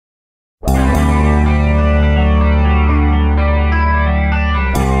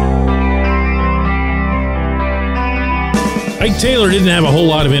Ike Taylor didn't have a whole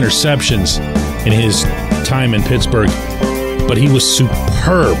lot of interceptions in his time in Pittsburgh, but he was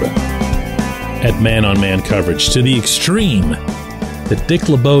superb at man-on-man coverage, to the extreme that Dick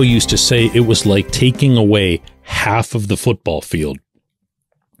LeBeau used to say it was like taking away half of the football field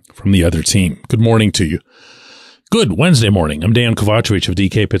from the other team. Good morning to you. Good Wednesday morning. I'm Dejan Kovacevic of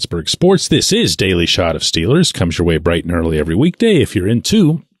DK Pittsburgh Sports. This is Daily Shot of Steelers. Comes your way bright and early every weekday if you're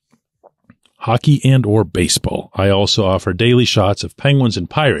into hockey and or baseball. I also offer daily shots of Penguins and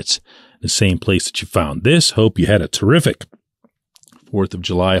Pirates, the same place that you found this. Hope you had a terrific 4th of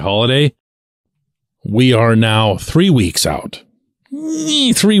July holiday. We are now 3 weeks out.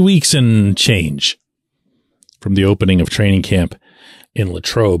 3 weeks and change from the opening of training camp in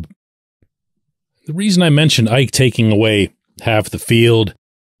Latrobe. The reason I mentioned Ike taking away half the field,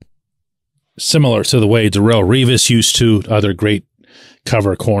 similar to the way Darrelle Revis used to, other great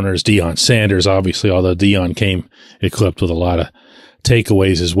cover corners, Deion Sanders, obviously, although Deion came equipped with a lot of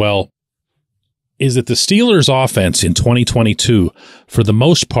takeaways as well, is that the Steelers' offense in 2022, for the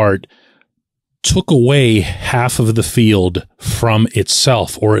most part, took away half of the field from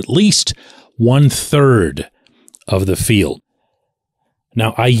itself, or at least 1/3 of the field.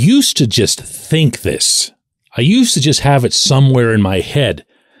 Now, I used to just think this. I used to just have it somewhere in my head,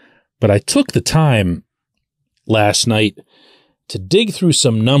 but I took the time last night to dig through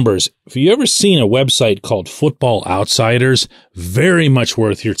some numbers. If you ever seen a website called Football Outsiders, very much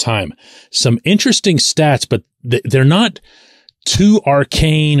worth your time. Some interesting stats, but they're not too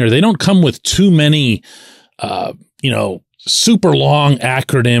arcane, or they don't come with too many, super long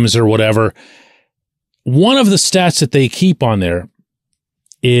acronyms or whatever. One of the stats that they keep on there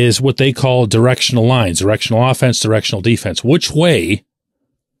is what they call directional lines, directional offense, directional defense. Which way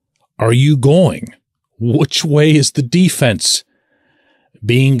are you going? Which way is the defense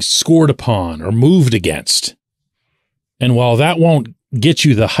being scored upon or moved against? And while that won't get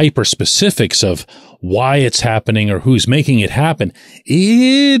you the hyper specifics of why it's happening or who's making it happen,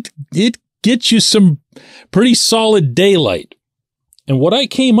 it gets you some pretty solid daylight. And what I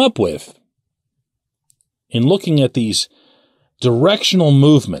came up with in looking at these directional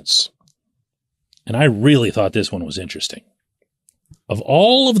movements, and I really thought this one was interesting. Of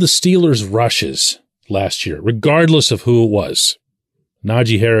all of the Steelers' rushes last year, regardless of who it was,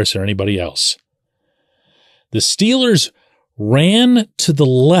 Najee Harris or anybody else, the Steelers ran to the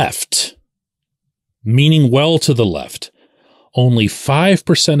left, meaning well to the left, only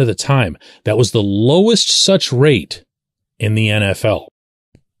 5% of the time. That was the lowest such rate in the NFL.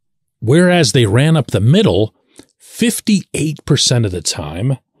 Whereas they ran up the middle 58% of the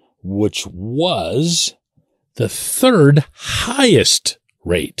time, which was the third highest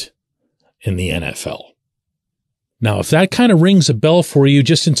rate in the NFL. Now, if that kind of rings a bell for you,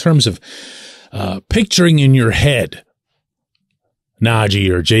 just in terms of picturing in your head Najee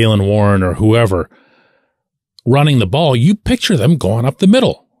or Jaylen Warren or whoever running the ball, you picture them going up the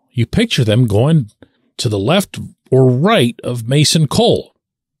middle. You picture them going to the left or right of Mason Cole.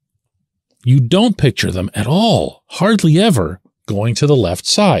 You don't picture them at all, hardly ever, going to the left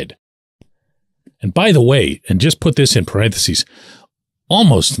side. And by the way, and just put this in parentheses,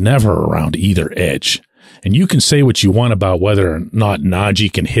 almost never around either edge. And you can say what you want about whether or not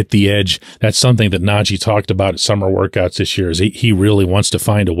Najee can hit the edge. That's something that Najee talked about at summer workouts this year, is he really wants to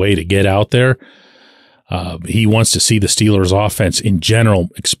find a way to get out there. He wants to see the Steelers' offense in general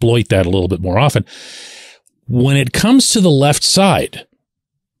exploit that a little bit more often. When it comes to the left side,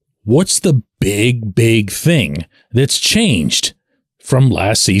 what's the big thing that's changed from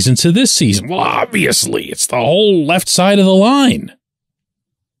last season to this season? Well, obviously, it's the whole left side of the line.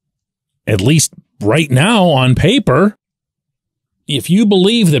 At least right now on paper, if you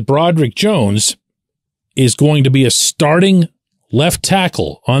believe that Broderick Jones is going to be a starting left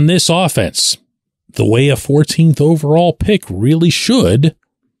tackle on this offense, the way a 14th overall pick really should,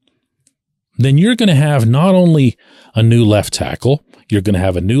 then you're going to have not only a new left tackle, you're going to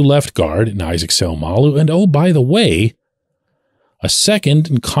have a new left guard in Isaac Seumalo, and oh, by the way, a second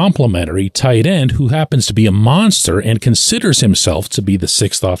and complementary tight end who happens to be a monster and considers himself to be the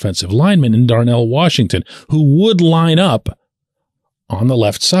 6th offensive lineman in Darnell Washington, who would line up on the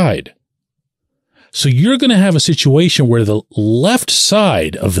left side. So you're going to have a situation where the left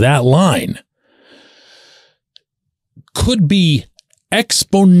side of that line could be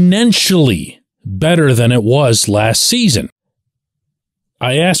exponentially better than it was last season.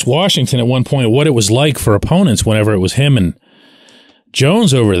 I asked Washington at one point what it was like for opponents whenever it was him and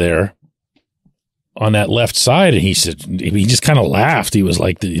Jones over there on that left side, and he said, he just kind of laughed. He was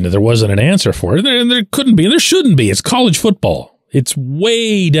like, there wasn't an answer for it. There couldn't be, and there shouldn't be. It's college football. It's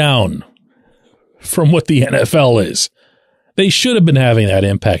way down from what the NFL is. They should have been having that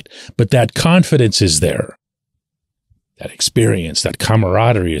impact, but that confidence is there. That experience, that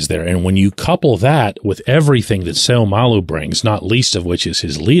camaraderie is there. And when you couple that with everything that Seumalo brings, not least of which is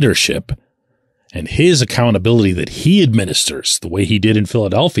his leadership and his accountability that he administers the way he did in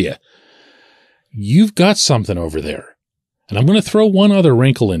Philadelphia, you've got something over there. And I'm going to throw one other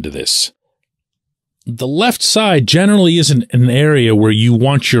wrinkle into this. The left side generally isn't an area where you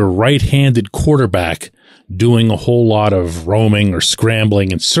want your right-handed quarterback doing a whole lot of roaming or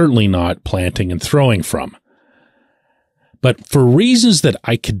scrambling, and certainly not planting and throwing from. But for reasons that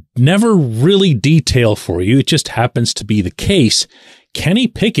I could never really detail for you, it just happens to be the case, Kenny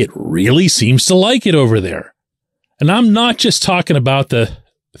Pickett really seems to like it over there. And I'm not just talking about the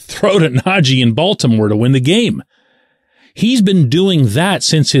throw to Najee in Baltimore to win the game. He's been doing that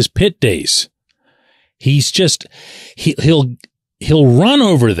since his Pitt days. He's just, he'll run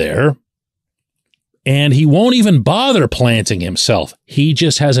over there and he won't even bother planting himself. He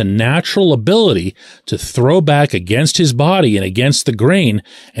just has a natural ability to throw back against his body and against the grain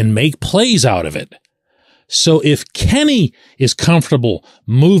and make plays out of it. So if Kenny is comfortable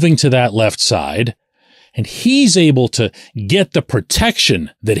moving to that left side and he's able to get the protection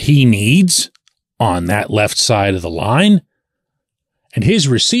that he needs on that left side of the line, and his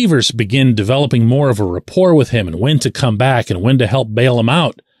receivers begin developing more of a rapport with him and when to come back and when to help bail him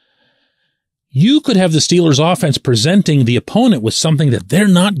out, you could have the Steelers offense presenting the opponent with something that they're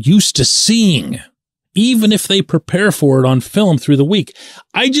not used to seeing, even if they prepare for it on film through the week.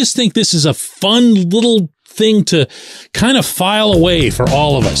 I just think this is a fun little thing to kind of file away for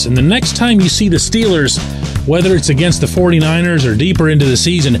all of us. And the next time you see the Steelers, whether it's against the 49ers or deeper into the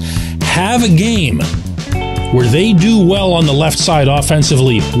season, have a game where they do well on the left side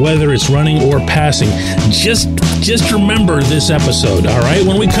offensively, whether it's running or passing. Just remember this episode, all right?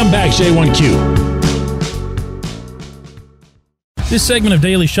 When we come back, J1Q. This segment of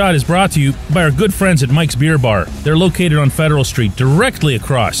Daily Shot is brought to you by our good friends at Mike's Beer Bar. They're located on Federal Street, directly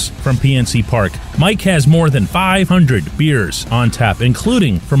across from PNC Park. Mike has more than 500 beers on tap,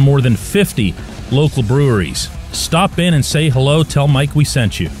 including from more than 50 local breweries. Stop in and say hello. Tell Mike we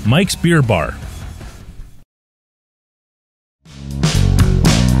sent you. Mike's Beer Bar.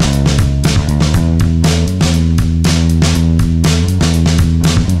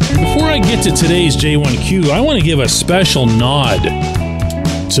 Get to today's J1Q, I want to give a special nod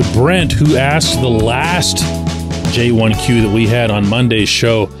to Brent, who asked the last J1Q that we had on Monday's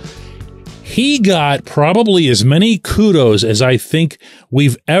show. He got probably as many kudos as I think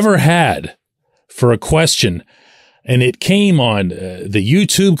we've ever had for a question. And it came on the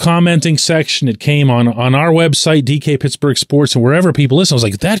YouTube commenting section. It came on our website, DK Pittsburgh Sports, and wherever people listen. I was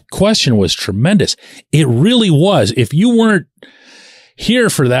like, that question was tremendous. It really was. If you weren't here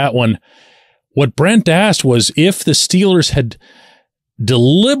for that one, what Brent asked was if the Steelers had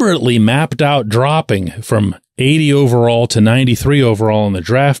deliberately mapped out dropping from 80 overall to 93 overall in the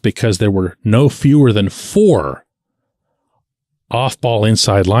draft because there were no fewer than 4 off-ball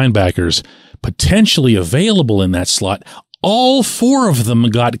inside linebackers potentially available in that slot. All 4 of them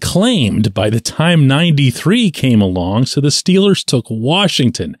got claimed by the time 93 came along, so the Steelers took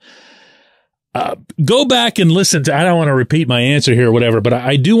Washington. Go back and listen to, I don't want to repeat my answer here or whatever, but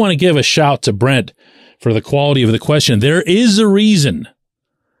I do want to give a shout to Brent for the quality of the question. There is a reason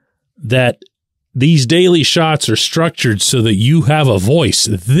that these daily shots are structured so that you have a voice.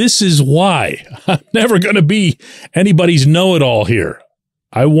 This is why. I'm never going to be anybody's know-it-all here.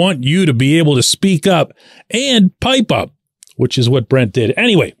 I want you to be able to speak up and pipe up, which is what Brent did.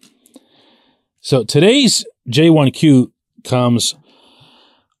 Anyway, so today's J1Q comes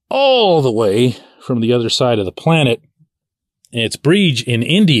all the way from the other side of the planet. It's Breege in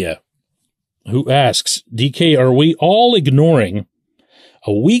India who asks, DK, are we all ignoring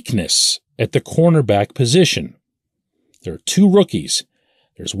a weakness at the cornerback position? There are 2 rookies.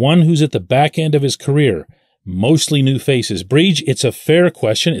 There's one who's at the back end of his career, mostly new faces. Breege, it's a fair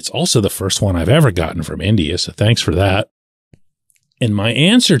question. It's also the first one I've ever gotten from India, so thanks for that. And my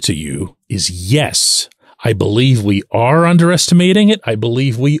answer to you is yes. I believe we are underestimating it. I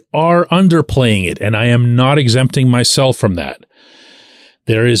believe we are underplaying it, and I am not exempting myself from that.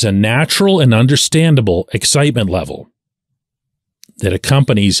 There is a natural and understandable excitement level that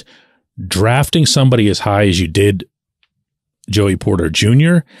accompanies drafting somebody as high as you did Joey Porter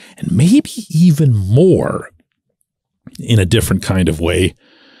Jr., and maybe even more in a different kind of way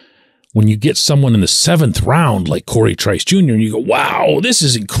when you get someone in the 7th round like Corey Trice Jr., and you go, wow, this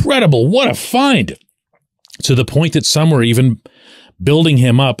is incredible. What a find. To the point that some were even building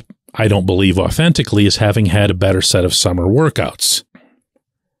him up, I don't believe authentically, as having had a better set of summer workouts,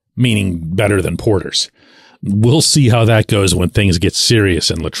 meaning better than Porter's. We'll see how that goes when things get serious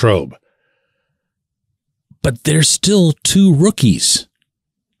in Latrobe. But there's still 2 rookies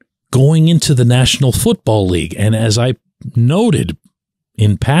going into the National Football League. And as I noted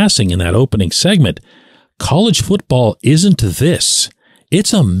in passing in that opening segment, college football isn't this.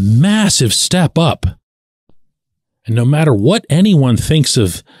 It's a massive step up. And no matter what anyone thinks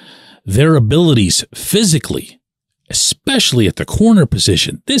of their abilities physically, especially at the corner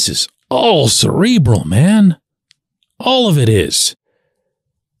position, this is all cerebral, man. All of it is.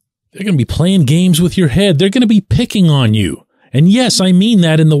 They're going to be playing games with your head. They're going to be picking on you. And yes, I mean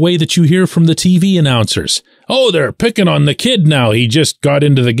that in the way that you hear from the TV announcers. Oh, they're picking on the kid now. He just got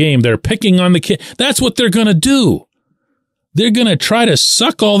into the game. They're picking on the kid. That's what they're going to do. They're going to try to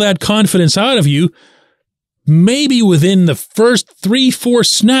suck all that confidence out of you, maybe within the first 3-4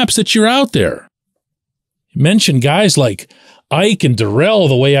 snaps that you're out there. You mentioned guys like Ike and Darrell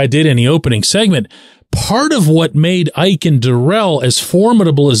the way I did in the opening segment. Part of what made Ike and Darrell as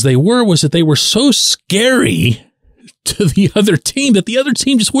formidable as they were was that they were so scary to the other team that the other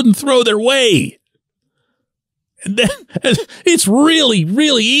team just wouldn't throw their way. And then it's really,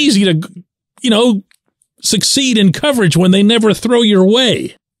 really easy to, succeed in coverage when they never throw your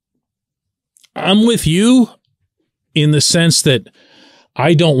way. I'm with you in the sense that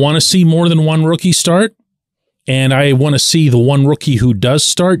I don't want to see more than 1 rookie start. And I want to see the 1 rookie who does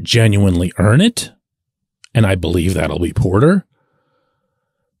start genuinely earn it. And I believe that'll be Porter.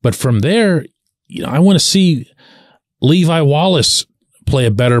 But from there, I want to see Levi Wallace play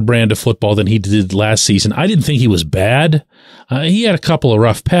a better brand of football than he did last season. I didn't think he was bad. He had a couple of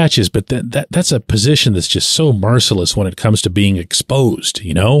rough patches, but that's a position that's just so merciless when it comes to being exposed.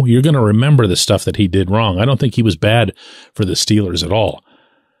 You're going to remember the stuff that he did wrong. I don't think he was bad for the Steelers at all.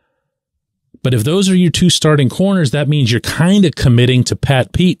 But if those are your 2 starting corners, that means you're kind of committing to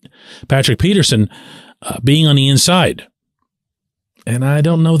Patrick Peterson being on the inside. And I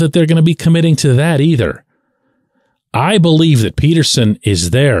don't know that they're going to be committing to that either. I believe that Peterson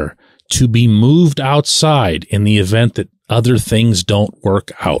is there to be moved outside in the event that other things don't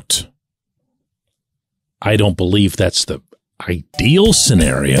work out. I don't believe that's the ideal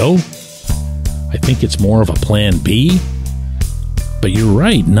scenario. I think it's more of a plan B. But you're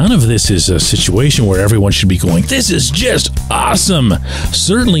right, none of this is a situation where everyone should be going, this is just awesome.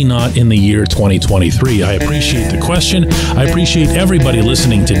 Certainly not in the year 2023. I appreciate the question. I appreciate everybody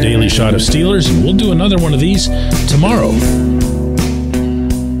listening to Daily Shot of Steelers, and we'll do another one of these tomorrow.